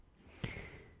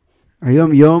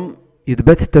היום יום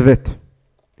י"ב טבת.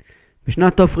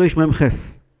 בשנת תרמ"ח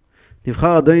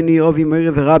נבחר אדוני אובי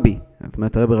מוירה ורבי, זאת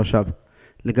אומרת הרבי רש"ב,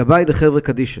 לגבי דחבר'ה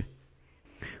קדישה.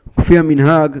 וכפי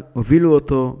המנהג הובילו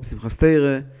אותו בשמחת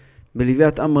תורה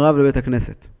בלוויית עם רב לבית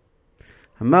הכנסת.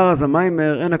 אמר אז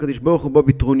המיימר אין הקדוש ברוך הוא בו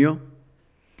ביטרוניו,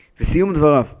 וסיום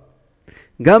דבריו.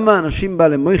 גם האנשים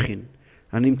בעלי מויכין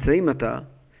הנמצאים עתה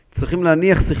צריכים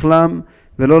להניח שכלם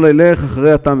ולא ללך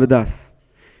אחרי הטעם ודס,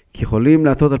 כי יכולים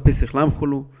להטות על פי שכלם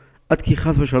חולו, עד כי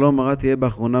חס ושלום מרה תהיה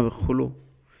באחרונה וחולו.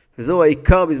 וזהו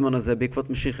העיקר בזמן הזה בעקבות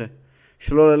משיחה,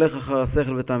 שלא ללך אחר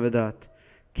השכל וטעם ודעת,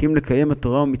 כי אם לקיים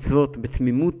התורה ומצוות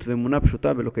בתמימות ואמונה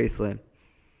פשוטה באלוקי ישראל.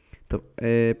 טוב,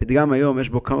 פתגם היום יש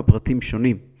בו כמה פרטים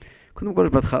שונים. קודם כל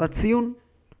יש בהתחלה ציון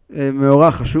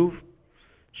מאורע חשוב,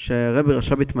 שהרבי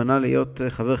רש"ב התמנה להיות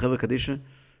חבר חבר'ה קדישה,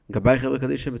 גבאי חבר'ה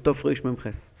קדישה בתרמ"ח.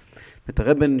 את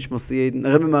הרבי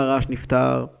מהר"ש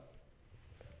נפטר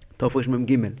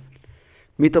תרמ"ג.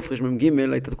 מתרמ"ג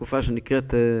הייתה תקופה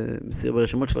שנקראת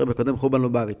ברשימות של הרבי הקודם חורבן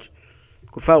לובביץ'.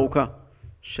 תקופה ארוכה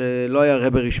שלא היה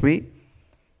רבי רשמי.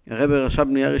 הרבי רש"ב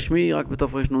נהיה רשמי רק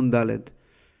בתרנ"ד.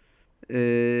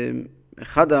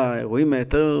 אחד האירועים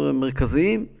היותר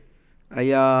מרכזיים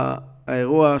היה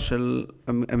האירוע של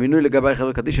המינוי לגבי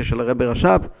חבר'ה קדישה של הרבי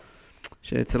רש"ב,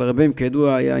 שאצל הרבים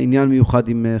כידוע היה עניין מיוחד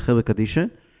עם חבר'ה קדישה,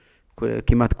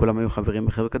 כמעט כולם היו חברים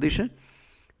בחבר'ה קדישה,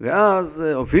 ואז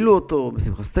הובילו אותו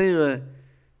בשמחת תורה,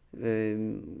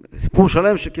 סיפור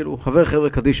שלם שכאילו חבר חבר'ה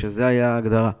קדישה, זה היה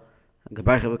ההגדרה,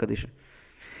 גבאי חבר'ה קדישה.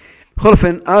 בכל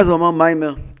אופן, אז הוא אמר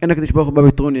מיימר, אין הקדוש ברוך הוא בא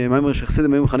בטרוניה, מיימר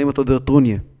שחסידים היו מכנים אותו דר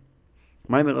טרוניה.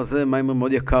 מיימר הזה, מיימר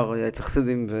מאוד יקר, היה אצל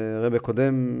חסידים ורבי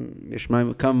קודם, יש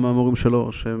מיימר, כמה מאמורים שלו,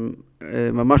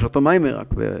 שממש אותו מיימר,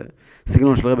 רק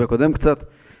בסגנון של רבי הקודם קצת,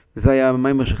 וזה היה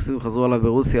מיימר שחסידים חזרו עליו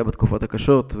ברוסיה בתקופות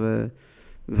הקשות,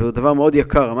 והוא דבר מאוד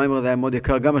יקר, המיימר הזה היה מאוד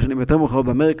יקר, גם השנים יותר מאוחרות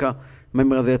באמריקה,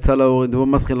 המיימר הזה יצא לאור, דבר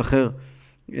מסחיל אחר,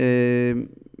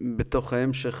 בתוך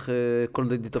ההמשך כל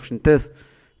די תש"ט,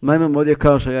 מיימר מאוד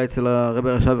יקר שהיה אצל הרבי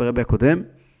רש"ב ורבי הקודם,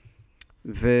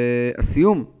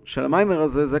 והסיום של המיימר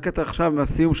הזה, זה הקטע עכשיו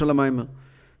מהסיום של המיימר.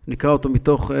 נקרא אותו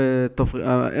מתוך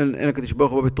אין הקדוש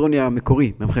ברוך הוא בטרוניה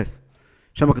המקורי, ממחס.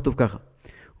 שם כתוב ככה.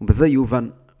 ובזה יובן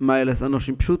מה אלס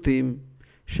אנשים פשוטים,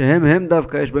 שהם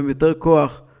דווקא יש בהם יותר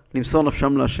כוח למסור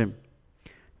נפשם להשם.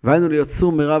 והיינו להיות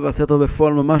סור מרע ועשה טוב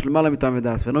בפועל ממש למעלה מטעם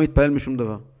ודס, ואינו מתפעל משום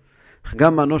דבר. אך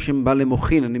גם האנושים בעלי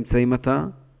מוחין הנמצאים עתה,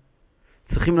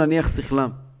 צריכים להניח שכלם,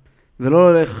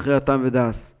 ולא ללך אחרי הטעם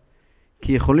ודס.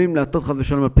 כי יכולים להטות חד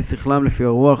ושלום על פי שכלם לפי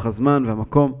הרוח, הזמן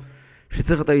והמקום,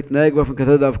 שצריך אתה להתנהג באופן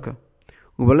כזה דווקא.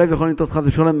 ובלב יכול לטות חד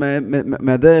ושלום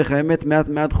מהדרך האמת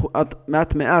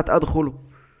מעט עד חולו.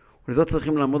 ולזאת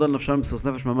צריכים לעמוד על נפשם במסוס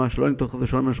נפש ממש, לא לטות חד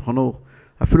ושלום לשולחן ערוך,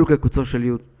 אפילו כקוצו של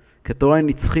יוד. כתורה היא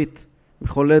נצחית,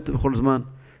 בכל עת ובכל זמן,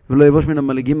 ולא יבוש מן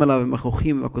המלאגים עליו, הם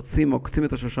החוכים והקוצים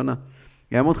את השושנה.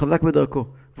 יעמוד חזק בדרכו,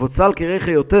 וצל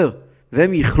כרחה יותר,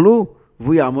 והם יכלו,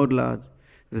 והוא יעמוד לעד.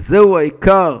 וזהו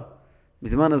העיקר,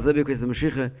 בזמן הזה ביקש זה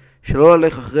משיחה, שלא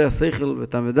ללך אחרי השכל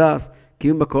וטעם ודס,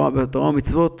 קיום בתורה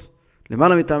ומצוות,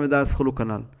 למעלה מטעם ודס חולו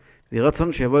כנ"ל. ויהי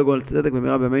רצון שיבוא יגאל צדק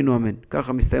במהרה בימינו אמן.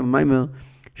 ככה מסתיים המיימר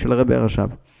של הרבי הרש"ב.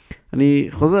 אני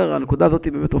חוזר, הנקודה הזאת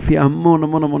באמת הופיעה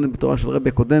המון בתורה של רבי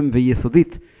הקודם, והיא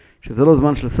יסודית, שזה לא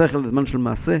זמן של שכל, זה זמן של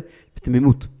מעשה,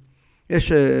 בתמימות.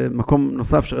 יש מקום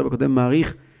נוסף שרבי הקודם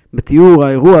מעריך, בתיאור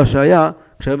האירוע שהיה,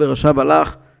 כשרבי הרש"ב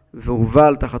הלך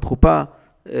והובל תחת חופה,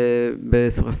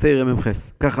 בשמחת תורה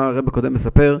ממחס. ככה הרב קודם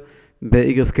מספר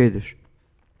באיגרס קיידש.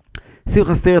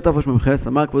 שמחת תורה תרמ"ח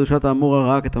אמר קדושת האמור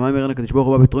הרק את המיימר אין הקדוש ברוך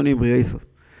הוא בא בטרוניה עם בריאה יסוד.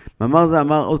 מאמר זה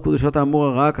אמר עוד קדושת האמור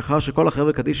הרק אחר שכל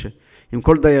החבר'ה קדישה עם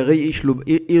כל דיירי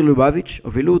עיר לובביץ'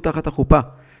 הובילו תחת החופה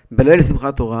בליל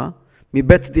שמחת תורה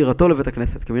מבית דירתו לבית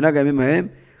הכנסת. כמנהג הימים ההם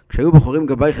כשהיו בוחרים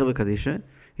גבאי חבר'ה קדישה,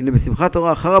 הנה בשמחת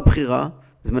תורה אחר הבחירה,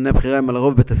 זמני הבחירה הם על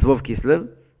הרוב בתסבוב כיסלב,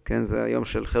 כן, זה היום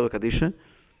של חבר'ה קדישה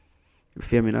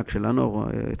לפי המנהג שלנו,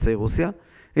 יוצאי רוסיה.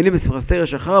 הנה בשמחת תורה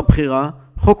שאחר הבחירה,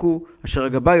 חוק הוא אשר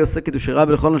הגבאי עושה קידושי רב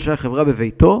לכל אנשי החברה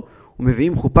בביתו,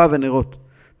 ומביאים חופה ונרות.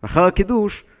 ואחר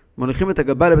הקידוש, מוליכים את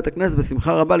הגבאי לבית הכנסת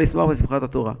בשמחה רבה לשמוח בשמחת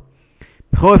התורה.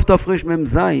 בחורף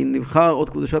תרמ"ז נבחר עוד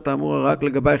קדושת האמור הרק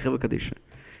לגבאי חבר'ה קדישה.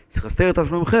 בשמחת תורה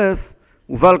תרמ"ח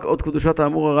הובל עוד קדושת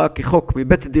האמור הרק כחוק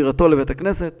מבית דירתו לבית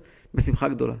הכנסת בשמחה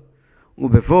גדולה.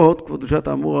 ובבוא עוד קדושת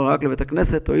האמור הרק לבית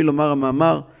הכנסת, הואיל לומר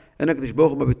המאמר, אין הקדוש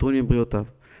ברוך הוא בא בטרוניה עם בריאותיו.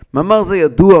 מאמר זה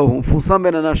ידוע, הוא מפורסם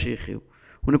בין אנשי שיחיו.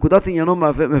 ונקודת עניינו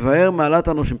מבאר מעלת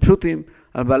אנושים פשוטים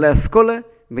על בעלי אסכולה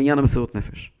בעניין המסירות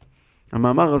נפש.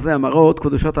 המאמר הזה, אמרו עוד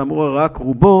קדושת האמור הרק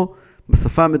רובו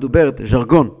בשפה המדוברת,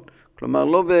 ז'רגון. כלומר,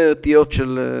 לא באותיות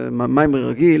של מיימר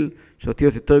רגיל,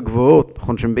 שאותיות יותר גבוהות,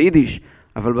 נכון שהם ביידיש,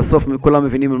 אבל בסוף כולם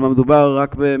מבינים על מה מדובר,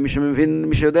 רק מי שמבין,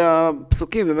 מי שיודע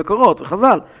פסוקים ומקורות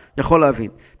וחז"ל, יכול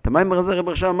להבין. את המיימר הזה רב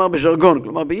רש"י אמר בז'רגון,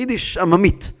 כלומר ביידיש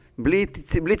עממית,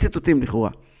 בלי ציטוטים לכאורה.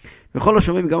 וכל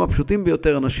השומעים, גם הפשוטים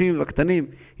ביותר, אנשים והקטנים,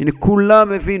 הנה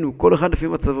כולם הבינו, כל אחד לפי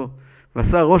מצבו,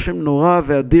 ועשה רושם נורא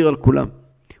ואדיר על כולם.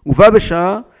 ובא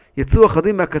בשעה, יצאו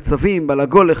אחדים מהקצבים,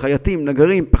 בלגול, חייטים,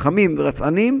 נגרים, פחמים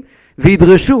ורצענים,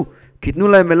 וידרשו, כי תנו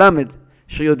להם מלמד,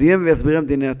 שיודיעם ויסבירם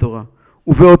דיני התורה.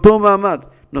 ובאותו מעמד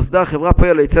נוסדה החברה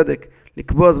פועל צדק,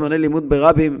 לקבוע זמני לימוד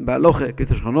ברבים, בהלוכה,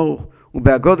 כתוב שולחן ערוך,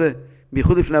 ובהגודה,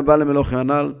 בייחוד לפני הבעל למלוך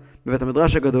יענל, בבית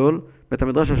המדרש הגדול, בית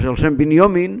המדרש של שם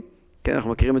בנימין, כן,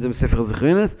 אנחנו מכירים את זה מספר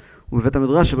הזכרינס, ובבית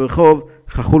המדרש שברחוב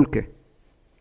חחולקה.